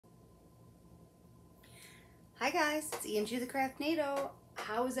Hi guys, it's Angie the Craftnado.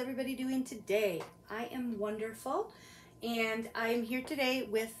 How is everybody doing today? I am wonderful, and I am here today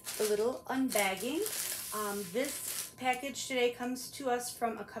with a little unbagging. This package today comes to us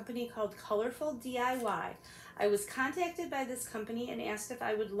from a company called Colorful DIY. I was contacted by this company and asked if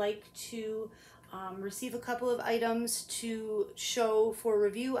I would like to receive a couple of items to show for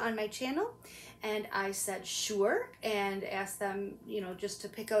review on my channel, and I said sure, and asked them, just to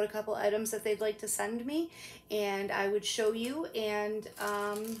pick out a couple items that they'd like to send me, and I would show you and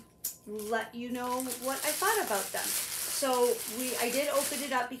let you know what I thought about them. So I did open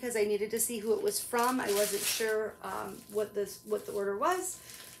it up because I needed to see who it was from. I wasn't sure what the order was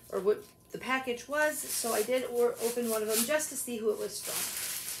or what the package was, so I did open one of them just to see who it was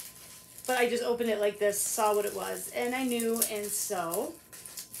from. But I just opened it like this, saw what it was, and I knew, and so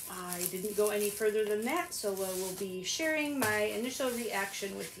I didn't go any further than that, so I will be sharing my initial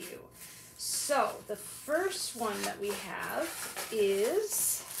reaction with you. So the first one that we have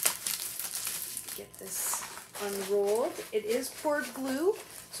is, get this unrolled. It is poured glue,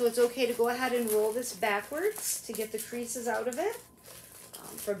 so it's okay to go ahead and roll this backwards to get the creases out of it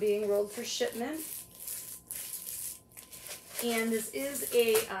for being rolled for shipment. And this is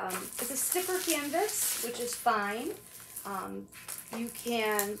it's a sticker canvas, which is fine. You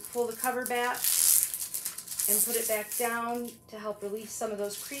can pull the cover back and put it back down to help release some of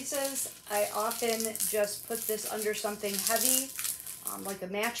those creases. I often just put this under something heavy, like a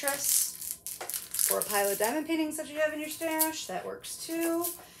mattress or a pile of diamond paintings that you have in your stash. That works too.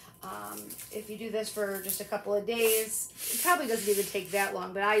 If you do this for just a couple of days, it probably doesn't even take that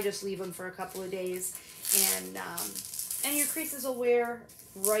long, but I just leave them for a couple of days, and your creases will wear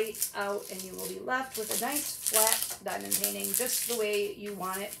right out, and you will be left with a nice flat diamond painting just the way you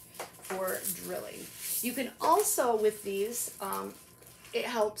want it for drilling. You can also, with these, it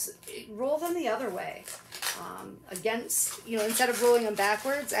helps roll them the other way. Against, instead of rolling them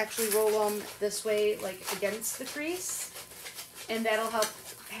backwards, actually roll them this way, like against the crease, and that'll help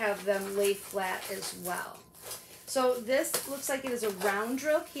have them lay flat as well. So this looks like it is a round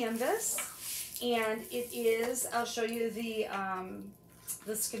drill canvas. And it is, I'll show you the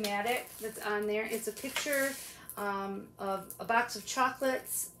schematic that's on there. It's a picture of a box of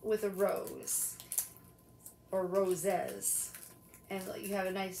chocolates with a rose, or roses. And you have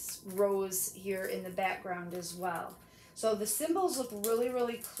a nice rose here in the background as well. So the symbols look really,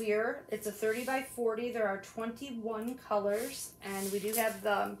 really clear. It's a 30 by 40. There are 21 colors. And we do have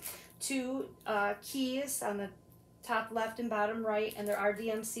the two keys on the top left and bottom right, and there are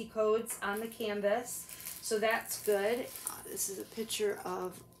DMC codes on the canvas, so that's good. This is a picture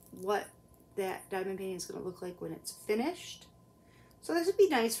of what that diamond painting is going to look like when it's finished. So this would be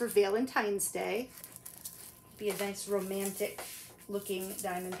nice for Valentine's Day. Be a nice romantic looking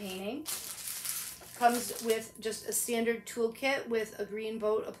diamond painting. Comes with just a standard toolkit with a green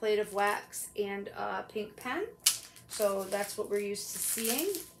boat, a plate of wax, and a pink pen. So that's what we're used to seeing.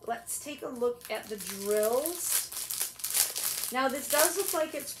 Let's take a look at the drills. Now this does look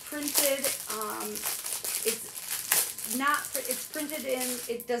like it's printed, it's printed in,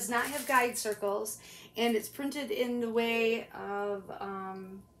 it does not have guide circles, and it's printed in the way of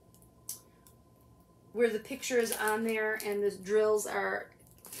where the picture is on there and the drills are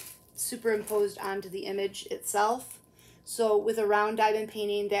superimposed onto the image itself. So with a round diamond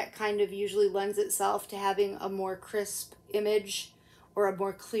painting, that kind of usually lends itself to having a more crisp image or a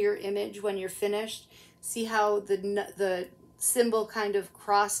more clear image when you're finished. See how the symbol kind of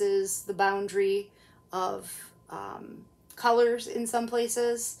crosses the boundary of colors in some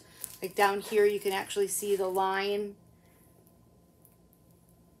places. Like down here you can actually see the line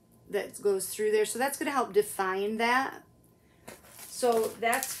that goes through there. So that's going to help define that. So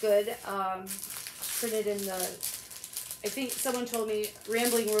that's good. Printed in the, I think someone told me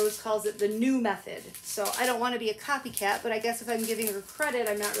Rambling Rose calls it the new method. So I don't want to be a copycat, but I guess if I'm giving her credit,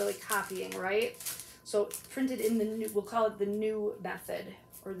 I'm not really copying, right? So printed in the new, we'll call it the new method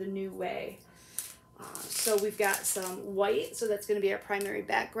or the new way. So we've got some white, so that's going to be our primary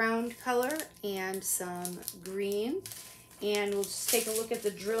background color, and some green. And we'll just take a look at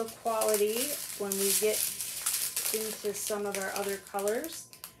the drill quality when we get into some of our other colors.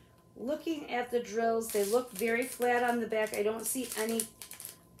 Looking at the drills, they look very flat on the back. I don't see any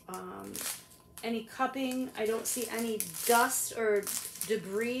cupping. I don't see any dust or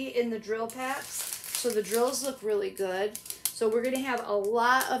debris in the drill packs. So the drills look really good. So we're going to have a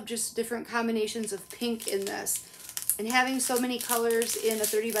lot of just different combinations of pink in this. And having so many colors in a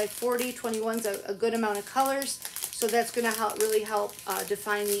 30 by 40, 21's a good amount of colors. So that's going to really help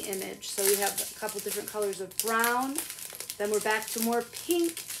define the image. So we have a couple different colors of brown. Then we're back to more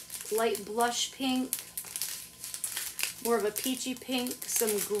pink, light blush pink, more of a peachy pink,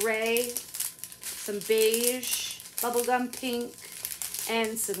 some gray, some beige, bubblegum pink,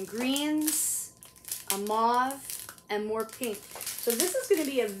 and some greens, a mauve, and more pink. So this is going to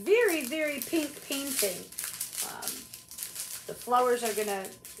be a very, very pink painting. The flowers are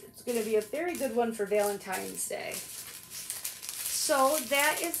it's going to be a very good one for Valentine's Day. So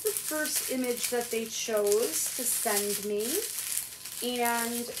that is the first image that they chose to send me.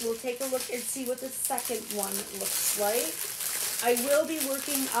 And we'll take a look and see what the second one looks like. I will be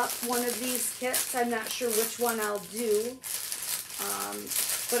working up one of these kits. I'm not sure which one I'll do.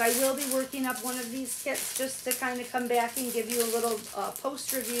 But I will be working up one of these kits just to kind of come back and give you a little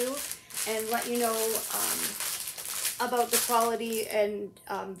post review and let you know about the quality and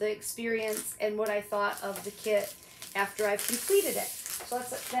the experience and what I thought of the kit after I've completed it. So let's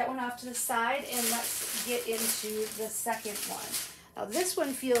set that one off to the side and let's get into the second one. Now this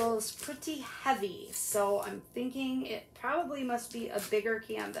one feels pretty heavy, so I'm thinking it probably must be a bigger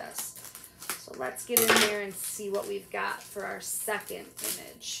canvas. So let's get in there and see what we've got for our second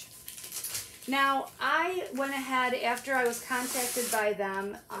image. Now I went ahead, after I was contacted by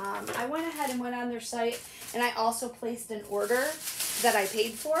them, I went ahead and went on their site and I also placed an order that I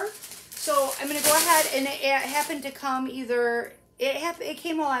paid for. So I'm going to go ahead, and it happened to come either, it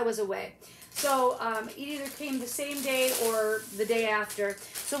came while I was away. So it either came the same day or the day after.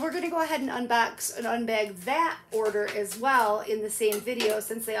 So we're going to go ahead and unbox and unbag that order as well in the same video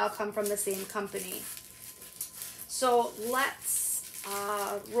since they all come from the same company. So let's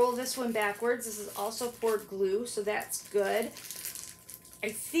roll this one backwards. This is also poured glue, so that's good. I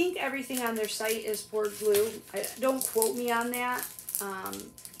think everything on their site is poured glue. Don't quote me on that,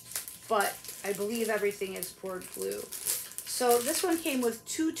 but I believe everything is poured glue. So this one came with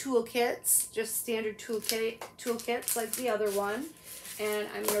 2 toolkits, just standard toolkits like the other one. And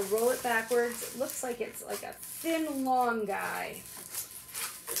I'm going to roll it backwards. It looks like it's like a thin, long guy.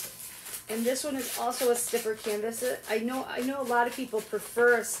 And this one is also a stiffer canvas. I know a lot of people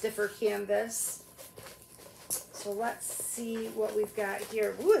prefer a stiffer canvas. So let's see what we've got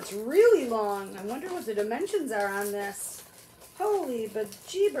here. Ooh, it's really long. I wonder what the dimensions are on this. Holy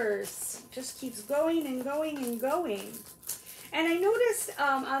bejeebers. Just keeps going and going and going. And I noticed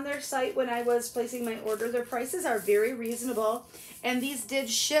on their site when I was placing my order, their prices are very reasonable. And these did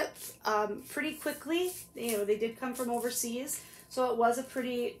ship pretty quickly. You know, they did come from overseas. So it was a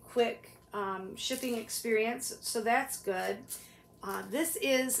pretty quick shipping experience. So that's good. This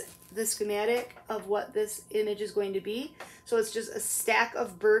is the schematic of what this image is going to be. So it's just a stack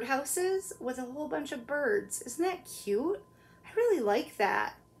of birdhouses with a whole bunch of birds. Isn't that cute? I really like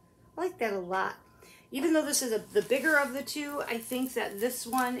that. I like that a lot. Even though this is the bigger of the two, I think that this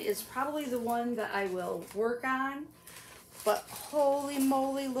one is probably the one that I will work on. But holy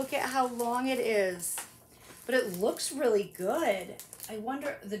moly, look at how long it is. But it looks really good. I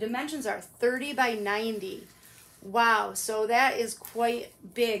wonder, the dimensions are 30 by 90. Wow, so that is quite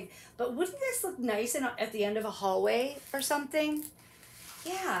big. But wouldn't this look nice at the end of a hallway or something?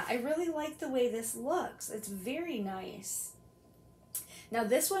 Yeah, I really like the way this looks. It's very nice. Now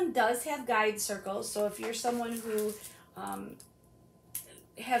this one does have guide circles, so if you're someone who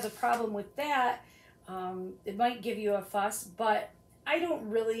has a problem with that, it might give you a fuss, but I don't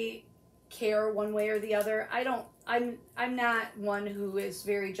really care one way or the other. I'm not one who is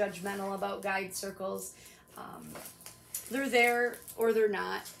very judgmental about guide circles. They're there or they're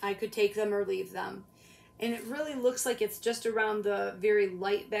not. I could take them or leave them. And it really looks like it's just around the very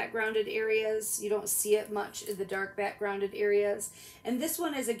light backgrounded areas. You don't see it much in the dark backgrounded areas. And this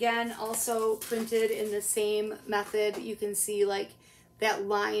one is, again, also printed in the same method. You can see like that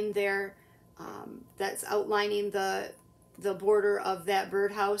line there that's outlining the border of that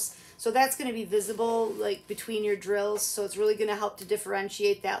birdhouse. So that's going to be visible like between your drills. So it's really going to help to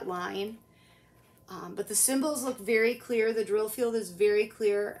differentiate that line. But the symbols look very clear. The drill field is very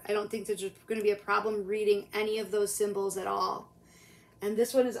clear. I don't think there's going to be a problem reading any of those symbols at all. And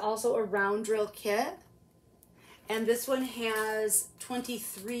this one is also a round drill kit. And this one has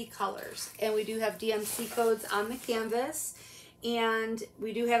 23 colors. And we do have DMC codes on the canvas. And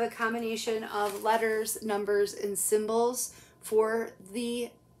we do have a combination of letters, numbers, and symbols for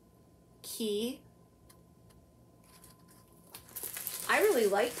the key. I really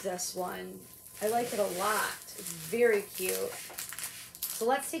like this one. I like it a lot. It's very cute. So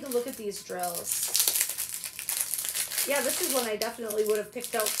let's take a look at these drills. Yeah, this is one I definitely would have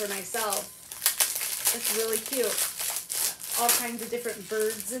picked out for myself. It's really cute. All kinds of different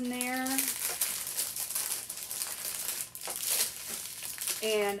birds in there.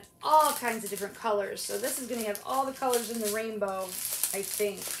 And all kinds of different colors. So this is going to have all the colors in the rainbow, I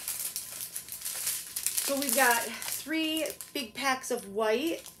think. So we've got 3 big packs of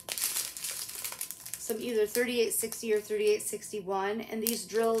white, some either 3860 or 3861, and these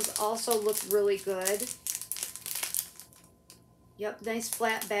drills also look really good. Yep, nice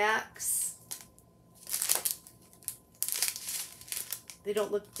flat backs. They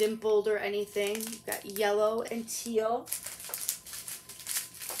don't look dimpled or anything. You've got yellow and teal.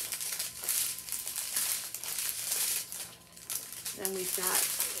 Then we've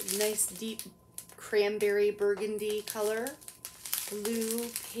got nice deep cranberry burgundy color, blue,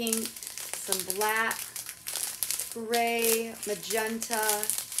 pink, some black, gray, magenta,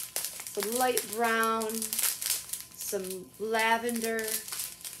 some light brown, some lavender,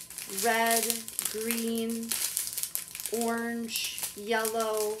 red, green, orange,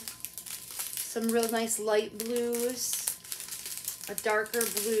 yellow, some real nice light blues, a darker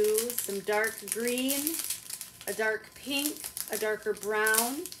blue, some dark green, a dark pink, a darker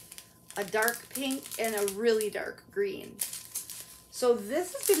brown, a dark pink, and a really dark green. So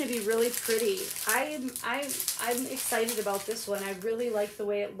this is going to be really pretty. I'm excited about this one. I really like the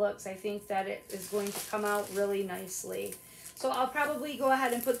way it looks. I think that it is going to come out really nicely. So I'll probably go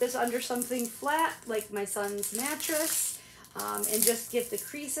ahead and put this under something flat, like my son's mattress, and just get the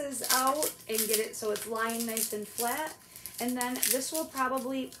creases out and get it so it's lying nice and flat. And then this will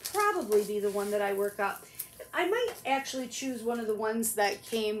probably be the one that I work up. I might actually choose one of the ones that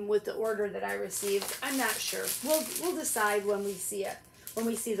came with the order that I received. I'm not sure. We'll decide when we see it, when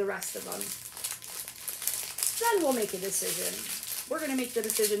we see the rest of them. Then we'll make a decision. We're going to make the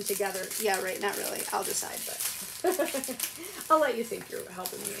decision together. Yeah, right, not really. I'll decide, but I'll let you think you're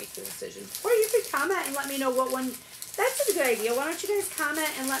helping me make the decision. Or you could comment and let me know what one. That's a good idea. Why don't you guys comment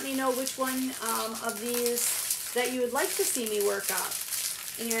and let me know which one of these that you would like to see me work up.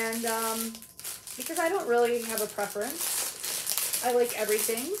 And because I don't really have a preference. I like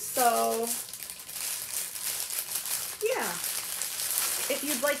everything, so yeah. If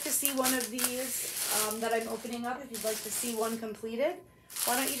you'd like to see one of these that I'm opening up, if you'd like to see one completed,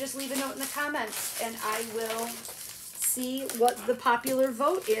 why don't you just leave a note in the comments and I will see what the popular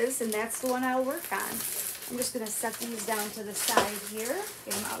vote is, and that's the one I'll work on. I'm just going to set these down to the side here,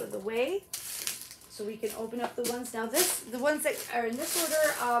 get them out of the way, so we can open up the ones. Now the ones that are in this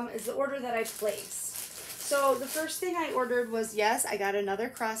order is the order that I placed. So the first thing I ordered was, yes, I got another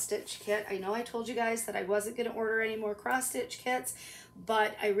cross stitch kit. I know I told you guys that I wasn't going to order any more cross stitch kits,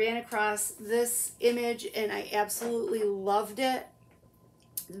 but I ran across this image and I absolutely loved it.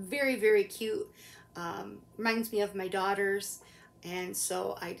 Very, very cute. Reminds me of my daughters, and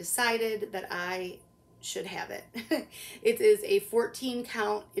so I decided that I should have it. It is a 14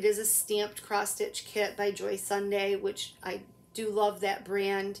 count. It is a stamped cross stitch kit by Joy Sunday, which I do love that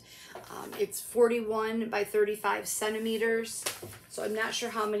brand. It's 41 by 35 centimeters. So I'm not sure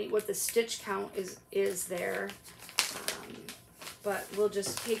what the stitch count is there. But we'll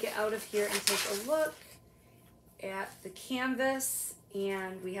just take it out of here and take a look at the canvas.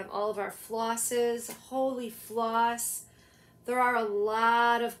 And we have all of our flosses. Holy floss. There are a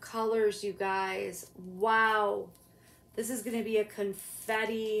lot of colors, you guys. Wow. This is going to be a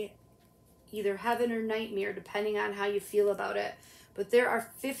confetti, either heaven or nightmare, depending on how you feel about it. But there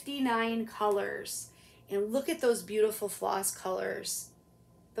are 59 colors. And look at those beautiful floss colors.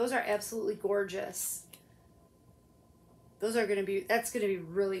 Those are absolutely gorgeous. That's going to be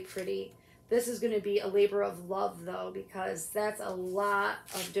really pretty. This is going to be a labor of love, though, because that's a lot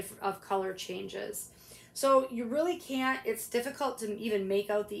of color changes. So you really can't, it's difficult to even make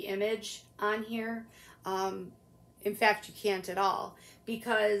out the image on here. In fact, you can't at all,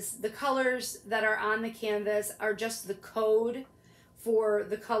 because the colors that are on the canvas are just the code for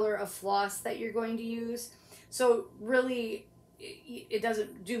the color of floss that you're going to use. So really, it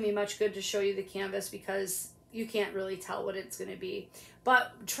doesn't do me much good to show you the canvas because you can't really tell what it's going to be.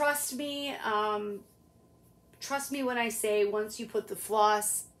 But trust me when I say once you put the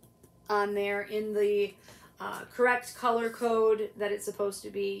floss on there in the correct color code that it's supposed to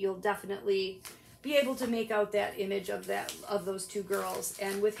be, you'll definitely be able to make out that image of those two girls.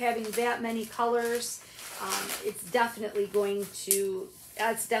 And with having that many colors, it's definitely going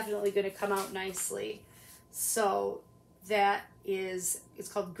to come out nicely. So that is, it's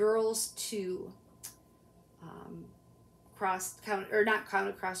called Girls 2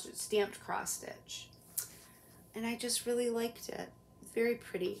 stamped cross stitch, and I just really liked it. It's very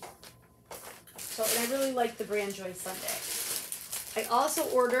pretty. So, and I really like the brand Joy Sunday. I also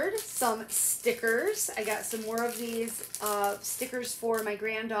ordered some stickers. I got some more of these stickers for my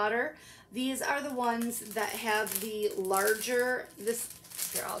granddaughter. These are the ones that have the larger,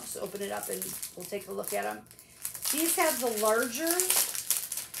 here, I'll just open it up and we'll take a look at them. These have the larger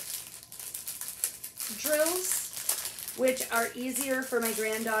drills. which are easier for my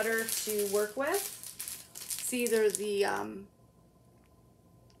granddaughter to work with. See,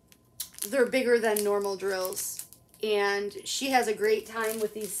 they're bigger than normal drills, and she has a great time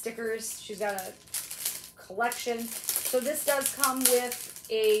with these stickers. She's got a collection. So this does come with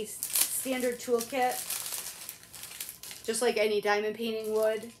a standard toolkit, just like any diamond painting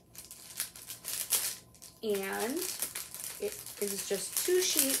would. And it is just 2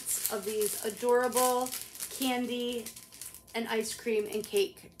 sheets of these adorable candy and ice cream and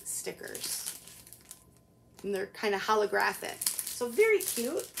cake stickers. And they're kind of holographic. So very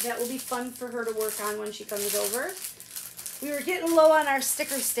cute. That will be fun for her to work on when she comes over. We were getting low on our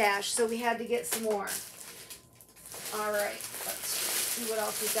sticker stash, so we had to get some more. All right, let's see what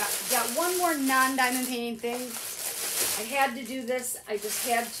else we've got. We've got one more non-diamond painting thing. I had to do this. I just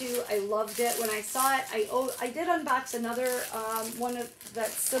had to. I loved it. When I saw it, I did unbox another one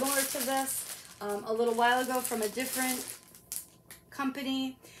that's similar to this a little while ago from a different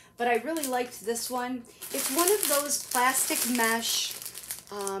company, but I really liked this one. It's one of those plastic mesh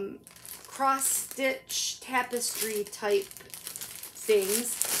cross-stitch tapestry type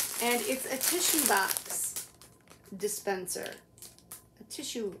things, and it's a tissue box dispenser, a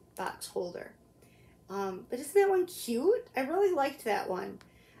tissue box holder. But isn't that one cute? I really liked that one.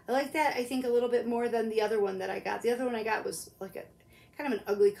 I like that, I think, a little bit more than the other one that I got. The other one I got was like a kind of an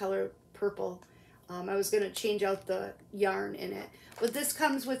ugly color purple. I was going to change out the yarn in it. But this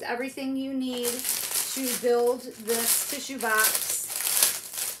comes with everything you need to build this tissue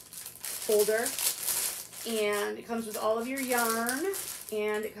box holder. And it comes with all of your yarn.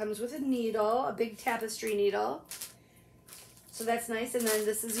 And it comes with a needle, a big tapestry needle. So that's nice. And then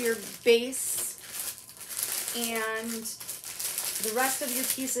this is your base. And the rest of your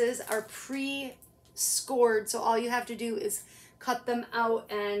pieces are pre-scored. So all you have to do is cut them out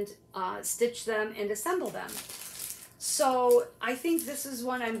and stitch them and assemble them. So I think this is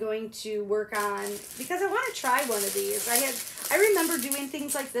one I'm going to work on because I want to try one of these. I remember doing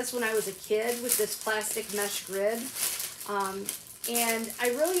things like this when I was a kid with this plastic mesh grid. And I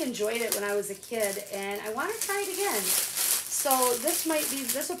really enjoyed it when I was a kid, and I want to try it again. So this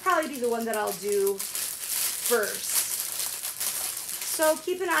will probably be the one that I'll do first. So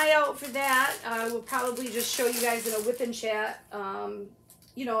keep an eye out for that. I will probably just show you guys in a whip and chat.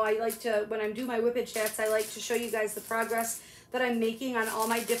 You know, I like to, when I'm doing my whip and chats, I like to show you guys the progress that I'm making on all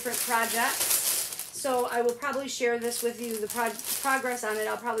my different projects. So I will probably share this with you, the progress on it.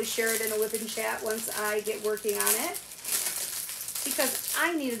 I'll probably share it in a whip and chat once I get working on it. Because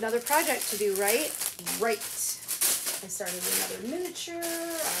I need another project to do, right? Right. I started another miniature.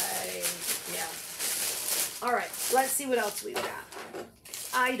 Yeah. All right, let's see what else we've got.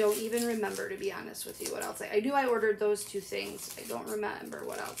 I don't even remember, to be honest with you, what else I knew I ordered those 2 things. I don't remember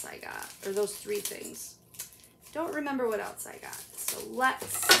what else I got, or those 3 things. Don't remember what else I got. So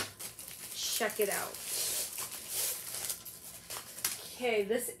let's check it out. Okay,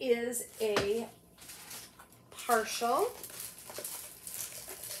 this is a partial.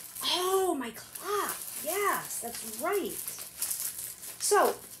 Oh, my clock. Yes, that's right.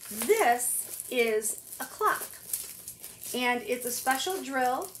 So this is a clock. And it's a special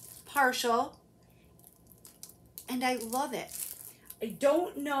drill, partial, and I love it. I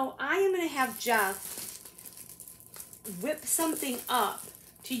don't know, I am going to have Jeff whip something up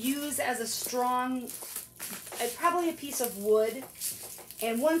to use as a strong, probably a piece of wood.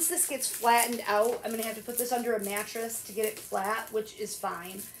 And once this gets flattened out, I'm going to have to put this under a mattress to get it flat, which is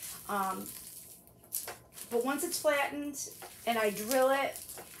fine. But once it's flattened and I drill it,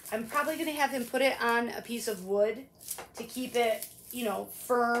 I'm probably going to have him put it on a piece of wood to keep it, you know,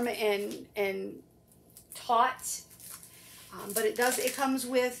 firm and taut. But it comes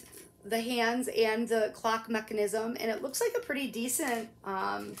with the hands and the clock mechanism, and it looks like a pretty decent,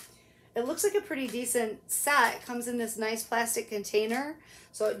 set. It comes in this nice plastic container,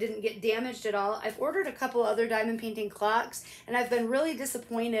 so it didn't get damaged at all. I've ordered a couple other diamond painting clocks, and I've been really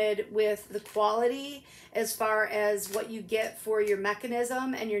disappointed with the quality as far as what you get for your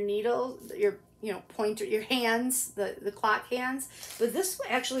mechanism and your needle, your pointer, your hands, the clock hands. But this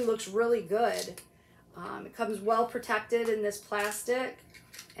actually looks really good. It comes well protected in this plastic,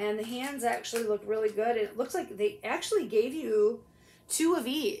 and the hands actually look really good. It looks like they actually gave you 2 of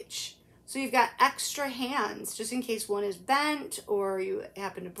each. So you've got extra hands just in case one is bent or you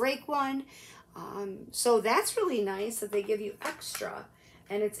happen to break one. So that's really nice that they give you extra.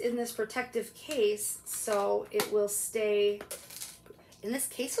 And it's in this protective case, so it will stay. And this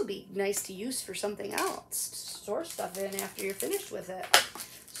case will be nice to use for something else, to store stuff in after you're finished with it.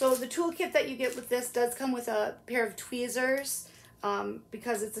 So the toolkit that you get with this does come with a pair of tweezers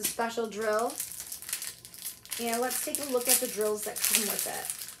because it's a special drill. And let's take a look at the drills that come with it.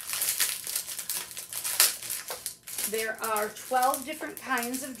 There are 12 different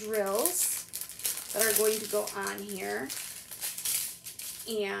kinds of drills that are going to go on here.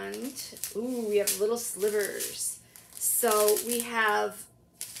 And, ooh, we have little slivers. So we have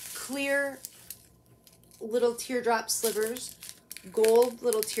clear little teardrop slivers, gold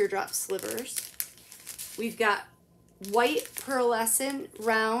little teardrop slivers. We've got white pearlescent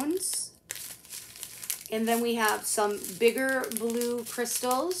rounds. And then we have some bigger blue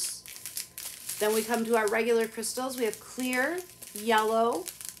crystals. Then we come to our regular crystals. We have clear, yellow,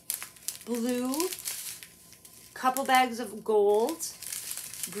 blue, couple bags of gold,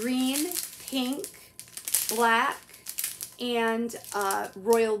 green, pink, black, and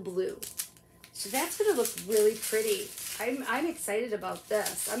royal blue. So that's going to look really pretty. I'm excited about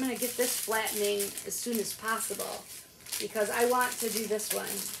this. I'm going to get this flattening as soon as possible because I want to do this one.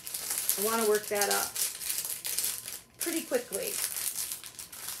 I want to work that up pretty quickly.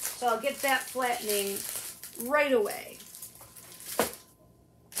 So I'll get that flattening right away.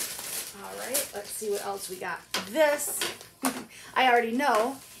 All right, let's see what else we got. This, I already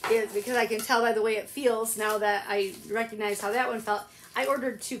know, is because I can tell by the way it feels now that I recognize how that one felt. I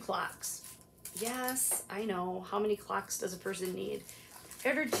ordered 2 clocks. Yes, I know. How many clocks does a person need? I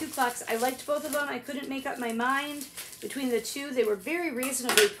ordered 2 clocks. I liked both of them. I couldn't make up my mind between the two. They were very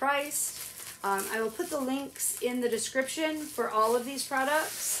reasonably priced. I will put the links in the description for all of these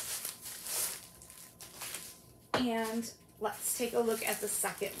products. And let's take a look at the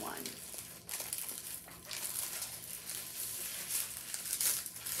second one.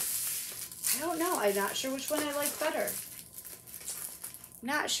 I don't know. I'm not sure which one I like better.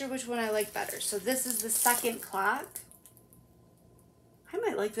 Not sure which one I like better. So this is the second clock. I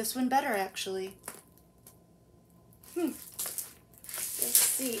might like this one better, actually. Let's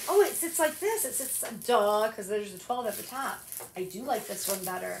see. Oh, it sits like this. It sits, duh, because there's a 12 at the top. I do like this one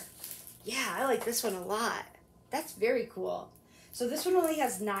better. Yeah, I like this one a lot. That's very cool. So this one only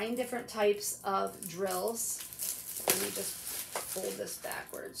has 9 different types of drills. Let me just fold this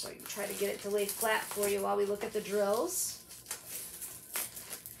backwards so I can try to get it to lay flat for you while we look at the drills.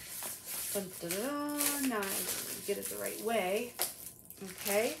 Dun, dun, dun. Now I'm going to get it the right way.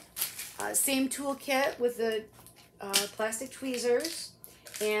 Okay. Same toolkit with the plastic tweezers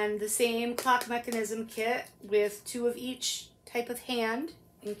and the same clock mechanism kit with 2 of each type of hand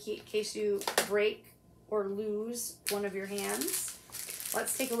in case you break or lose one of your hands.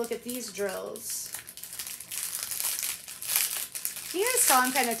 Let's take a look at these drills. You guys saw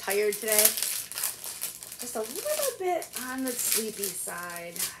I'm kind of tired today. Just a little bit on the sleepy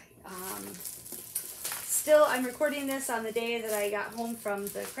side. Still, I'm recording this on the day that I got home from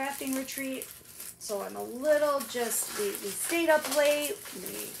the crafting retreat, so I'm a little just, we stayed up late.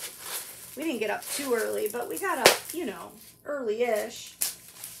 We didn't get up too early, but we got up, you know, early-ish.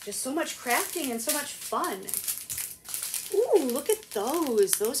 Just so much crafting and so much fun. Ooh, look at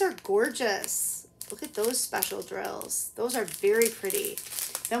those. Those are gorgeous. Look at those special drills. Those are very pretty.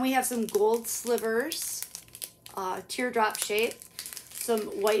 Then we have some gold slivers, teardrop shape, some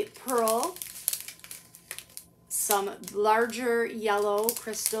white pearl, some larger yellow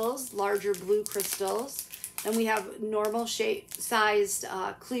crystals, larger blue crystals. Then we have normal shape sized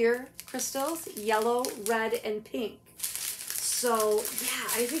clear crystals, yellow, red, and pink. So yeah,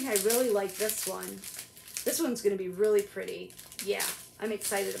 I think I really like this one. This one's going to be really pretty. Yeah, I'm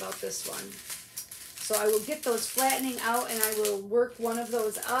excited about this one. So I will get those flattening out and I will work one of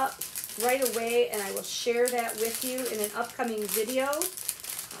those up right away and I will share that with you in an upcoming video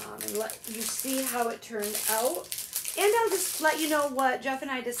and let you see how it turned out. And I'll just let you know what Jeff and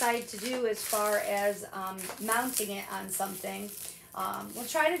I decide to do as far as mounting it on something. We'll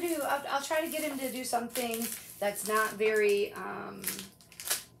try to do, I'll try to get him to do something that's not very,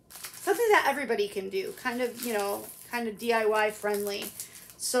 something that everybody can do, kind of, you know, kind of DIY friendly.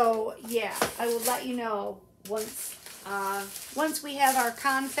 So yeah, I will let you know once we have our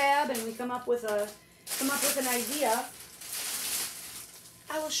confab and we come up with an idea.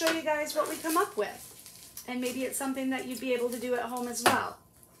 I will show you guys what we come up with. And maybe it's something that you'd be able to do at home as well.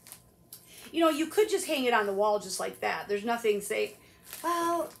 You know, you could just hang it on the wall just like that. There's nothing say,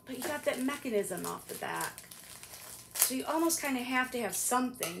 well, but you got that mechanism off the back. So you almost kind of have to have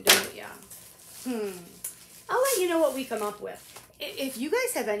something, don't you? I'll let you know what we come up with. If you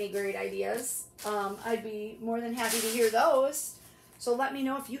guys have any great ideas, I'd be more than happy to hear those. So let me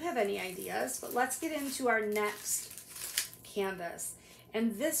know if you have any ideas. But let's get into our next canvas.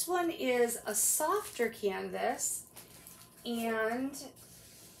 And this one is a softer canvas, and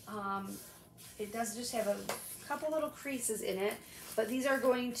it does just have a couple little creases in it. but these are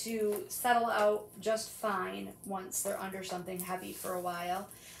going to settle out just fine once they're under something heavy for a while.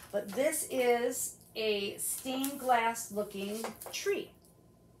 But this is a stained glass looking tree.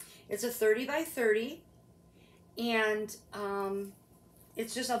 It's a 30 by 30, and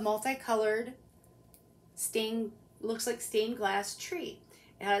it's just a multicolored looks like stained glass tree.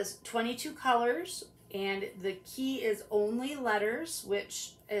 It has 22 colors, and the key is only letters,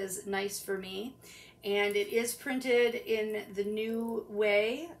 which is nice for me. And it is printed in the new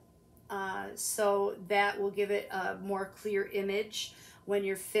way, so that will give it a more clear image when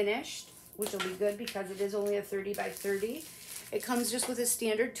you're finished, which will be good because it is only a 30 by 30. It comes just with a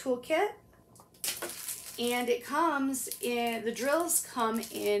standard toolkit, and it comes in, the drills come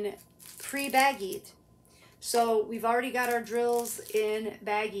in pre-baggied. So we've already got our drills in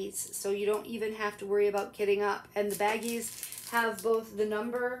baggies, so you don't even have to worry about kitting up. And the baggies have both the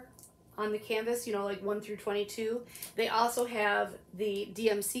number on the canvas, you know, like 1 through 22. They also have the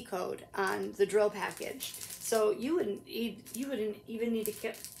DMC code on the drill package. So you wouldn't even need to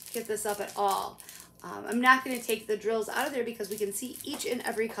kit this up at all. I'm not going to take the drills out of there because we can see each and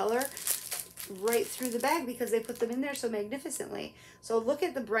every color right through the bag because they put them in there so magnificently. So look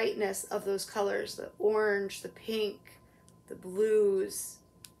at the brightness of those colors, the orange, the pink, the blues,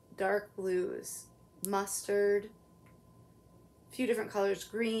 dark blues, mustard, a few different colors,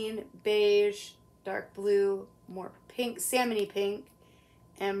 green, beige, dark blue, more pink, salmony pink,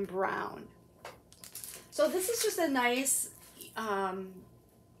 and brown. So this is just a nice,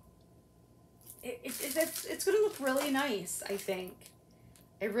 it's going to look really nice, I think.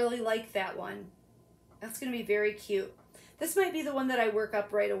 I really like that one. That's going to be very cute. This might be the one that I work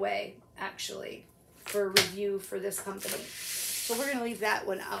up right away, actually, for a review for this company. So we're going to leave that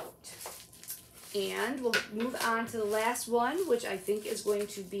one out. And we'll move on to the last one, which I think is going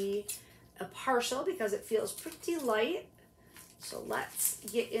to be a partial because it feels pretty light. So let's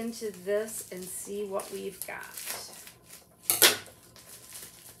get into this and see what we've got.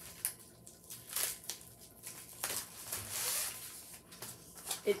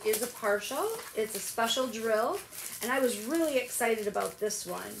 It is a partial. It's a special drill, and I was really excited about this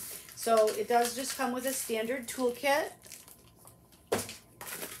one. So it does just come with a standard toolkit.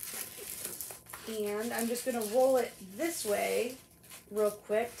 And I'm just going to roll it this way real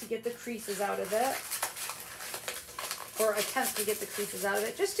quick to get the creases out of it. Or attempt to get the creases out of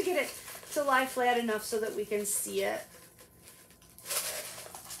it, just to get it to lie flat enough so that we can see it.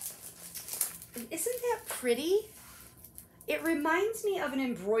 And isn't that pretty? It reminds me of an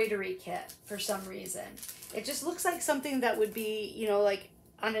embroidery kit for some reason. It just looks like something that would be, you know, like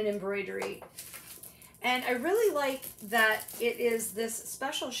on an embroidery. And I really like that it is this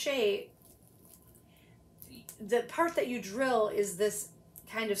special shape. The part that you drill is this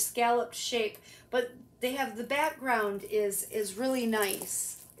kind of scalloped shape, but they have the background is really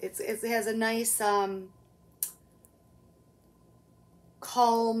nice. It has a nice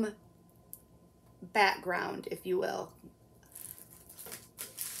calm background, if you will.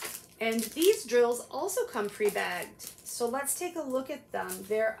 And these drills also come pre-bagged. So let's take a look at them.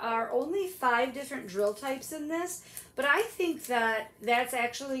 There are only 5 different drill types in this, but I think that that's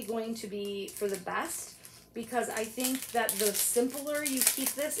actually going to be for the best, because I think that the simpler you keep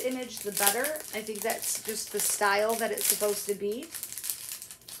this image, the better. I think that's just the style that it's supposed to be.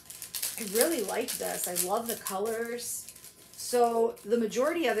 I really like this. I love the colors. So the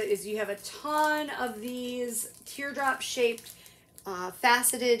majority of it is you have a ton of these teardrop shaped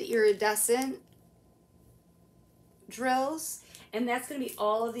faceted iridescent drills, and that's going to be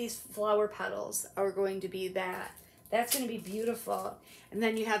all of these flower petals are going to be that. That's going to be beautiful. And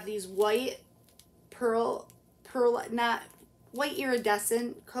then you have these white not white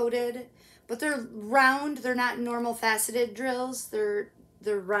iridescent coated, but they're round. They're not normal faceted drills. They're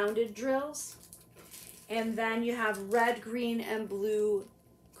rounded drills. And then you have red, green, and blue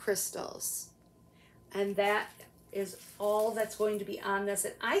crystals. And that is all that's going to be on this.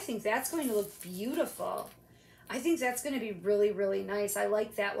 And I think that's going to look beautiful. I think that's going to be really, really nice. I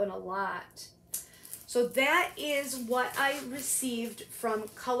like that one a lot. So that is what I received from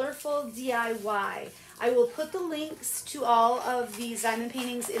Colorful DIY. I will put the links to all of these diamond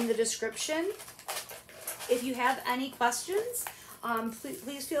paintings in the description. If you have any questions,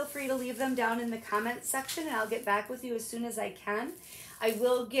 please feel free to leave them down in the comments section, and I'll get back with you as soon as I can. I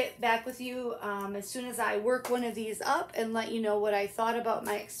will get back with you as soon as I work one of these up and let you know what I thought about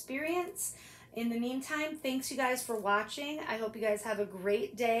my experience. In the meantime, thanks you guys for watching. I hope you guys have a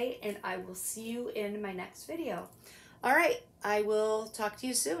great day, and I will see you in my next video. All right, I will talk to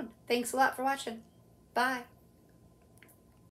you soon. Thanks a lot for watching. Bye.